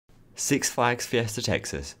Six Flags Fiesta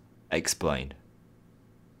Texas Explained.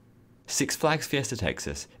 Six Flags Fiesta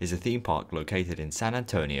Texas is a theme park located in San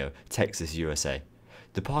Antonio, Texas, USA.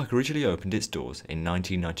 The park originally opened its doors in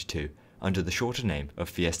 1992 under the shorter name of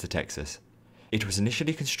Fiesta Texas. It was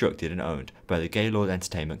initially constructed and owned by the Gaylord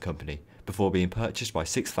Entertainment Company before being purchased by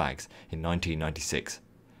Six Flags in 1996.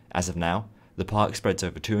 As of now, the park spreads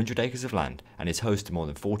over 200 acres of land and is host to more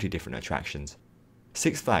than 40 different attractions.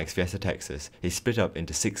 Six Flags Fiesta Texas is split up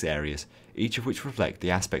into 6 areas, each of which reflect the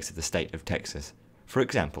aspects of the state of Texas. For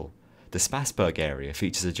example, the Spassburg area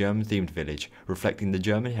features a German-themed village reflecting the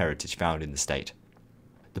German heritage found in the state.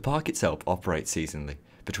 The park itself operates seasonally,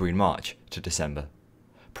 between March to December.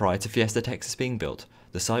 Prior to Fiesta Texas being built,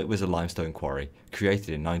 the site was a limestone quarry created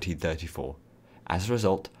in 1934. As a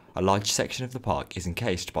result, a large section of the park is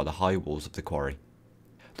encased by the high walls of the quarry.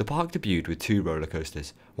 The park debuted with 2 roller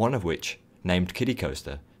coasters, one of which, named Kiddie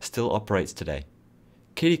Coaster, still operates today.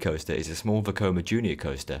 Kiddie Coaster is a small Vekoma Junior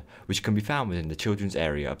coaster which can be found within the children's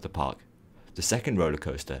area of the park. The second roller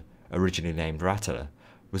coaster, originally named Rattler,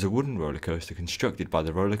 was a wooden roller coaster constructed by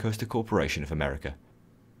the Roller Coaster Corporation of America.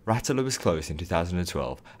 Rattler was closed in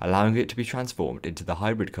 2012, allowing it to be transformed into the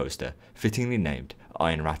hybrid coaster fittingly named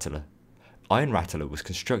Iron Rattler. Iron Rattler was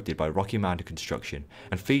constructed by Rocky Mountain Construction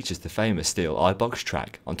and features the famous steel I-box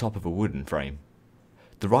track on top of a wooden frame.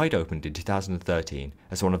 The ride opened in 2013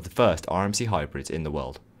 as one of the first RMC hybrids in the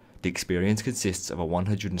world. The experience consists of a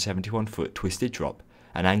 171-foot twisted drop,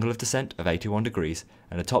 an angle of descent of 81 degrees,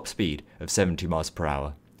 and a top speed of 70 miles per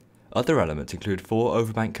hour. Other elements include 4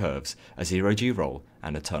 overbank curves, a zero-G roll,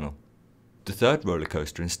 and a tunnel. The third roller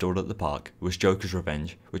coaster installed at the park was Joker's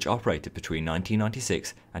Revenge, which operated between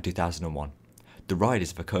 1996 and 2001. The ride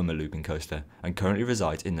is a Vekoma looping coaster and currently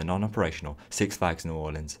resides in the non-operational Six Flags New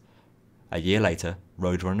Orleans. A year later,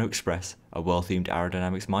 Roadrunner Express, a well-themed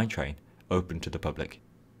aerodynamics mine train, opened to the public.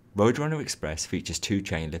 Roadrunner Express features 2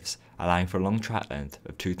 chain lifts, allowing for a long track length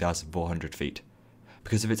of 2,400 feet.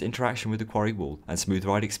 Because of its interaction with the quarry wall and smooth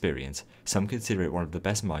ride experience, some consider it one of the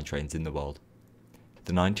best mine trains in the world.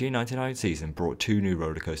 The 1999 season brought 2 new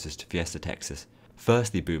roller coasters to Fiesta Texas.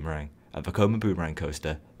 Firstly, Boomerang, a Vekoma boomerang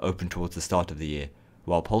coaster, opened towards the start of the year,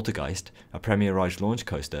 while Poltergeist, a Premier Ride launch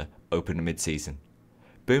coaster, opened mid-season.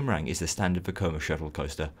 Boomerang is the standard Vekoma shuttle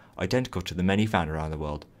coaster, identical to the many found around the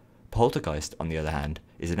world. Poltergeist, on the other hand,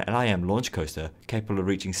 is an LIM launch coaster capable of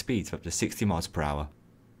reaching speeds of up to 60 miles per hour.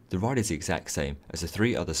 The ride is the exact same as the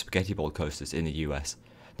 3 other Spaghetti Bowl coasters in the US.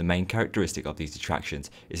 The main characteristic of these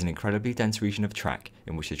attractions is an incredibly dense region of track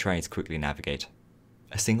in which the trains quickly navigate.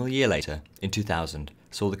 A single year later, in 2000,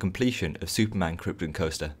 saw the completion of Superman Krypton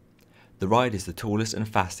Coaster. The ride is the tallest and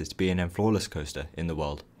fastest B&M floorless coaster in the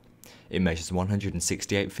world. It measures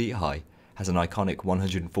 168 feet high, has an iconic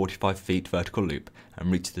 145 feet vertical loop,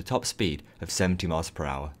 and reaches the top speed of 70 miles per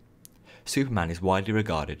hour. Superman is widely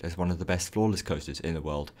regarded as one of the best floorless coasters in the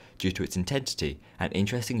world due to its intensity and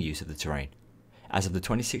interesting use of the terrain. As of the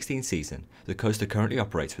 2016 season, the coaster currently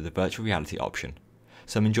operates with a virtual reality option.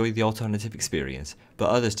 Some enjoy the alternative experience, but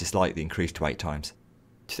others dislike the increased wait times.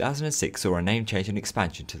 2006 saw a name change and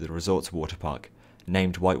expansion to the resort's water park.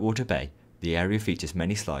 Named Whitewater Bay, the area features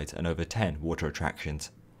many slides and over 10 water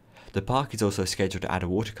attractions. The park is also scheduled to add a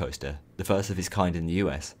water coaster, the first of its kind in the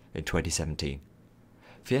US, in 2017.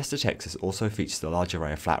 Fiesta Texas also features a large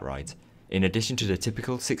array of flat rides. In addition to the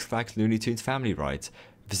typical Six Flags Looney Tunes family rides,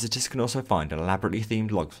 visitors can also find an elaborately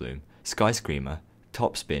themed log flume, Sky Screamer,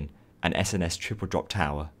 Top Spin, and SNS Triple Drop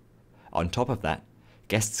Tower. On top of that,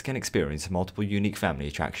 guests can experience multiple unique family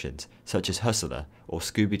attractions, such as Hustler or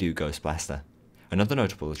Scooby-Doo Ghost Blaster. Another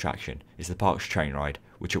notable attraction is the park's train ride,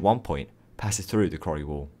 which at one point passes through the quarry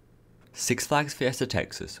wall. Six Flags Fiesta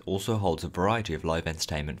Texas also holds a variety of live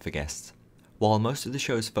entertainment for guests. While most of the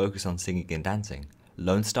shows focus on singing and dancing,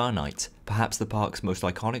 Lone Star Nights, perhaps the park's most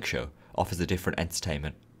iconic show, offers a different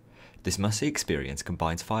entertainment. This must-see experience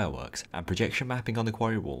combines fireworks and projection mapping on the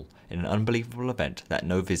quarry wall in an unbelievable event that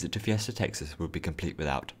no visit to Fiesta Texas would be complete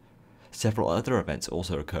without. Several other events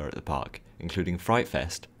also occur at the park, including Fright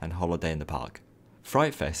Fest and Holiday in the Park.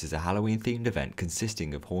 Fright Fest is a Halloween-themed event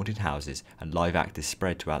consisting of haunted houses and live actors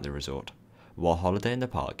spread throughout the resort, while Holiday in the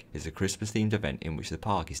Park is a Christmas-themed event in which the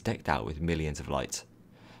park is decked out with millions of lights.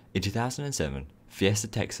 In 2007, Fiesta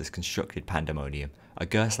Texas constructed Pandemonium, a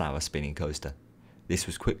Gerstlauer spinning coaster. This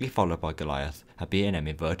was quickly followed by Goliath, a B&M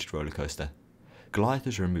inverted roller coaster. Goliath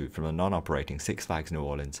was removed from the non-operating Six Flags New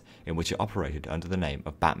Orleans, in which it operated under the name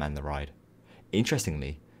of Batman the Ride.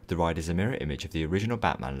 Interestingly, the ride is a mirror image of the original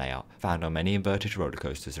Batman layout found on many inverted roller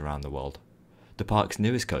coasters around the world. The park's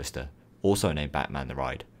newest coaster, also named Batman the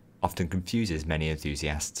Ride, often confuses many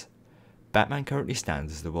enthusiasts. Batman currently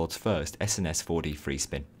stands as the world's first SNS 4D free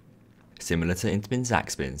spin. Similar to Intamin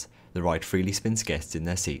Zack Spins, the ride freely spins guests in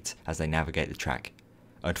their seats as they navigate the track.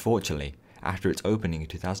 Unfortunately, after its opening in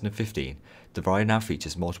 2015, the ride now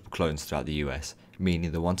features multiple clones throughout the US,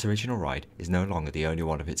 meaning the once original ride is no longer the only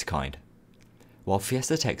one of its kind. While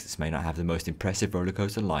Fiesta Texas may not have the most impressive roller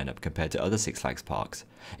coaster lineup compared to other Six Flags parks,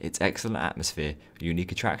 its excellent atmosphere,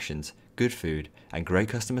 unique attractions, good food, and great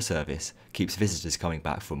customer service keeps visitors coming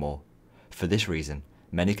back for more. For this reason,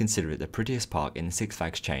 many consider it the prettiest park in the Six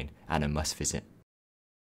Flags chain and a must visit.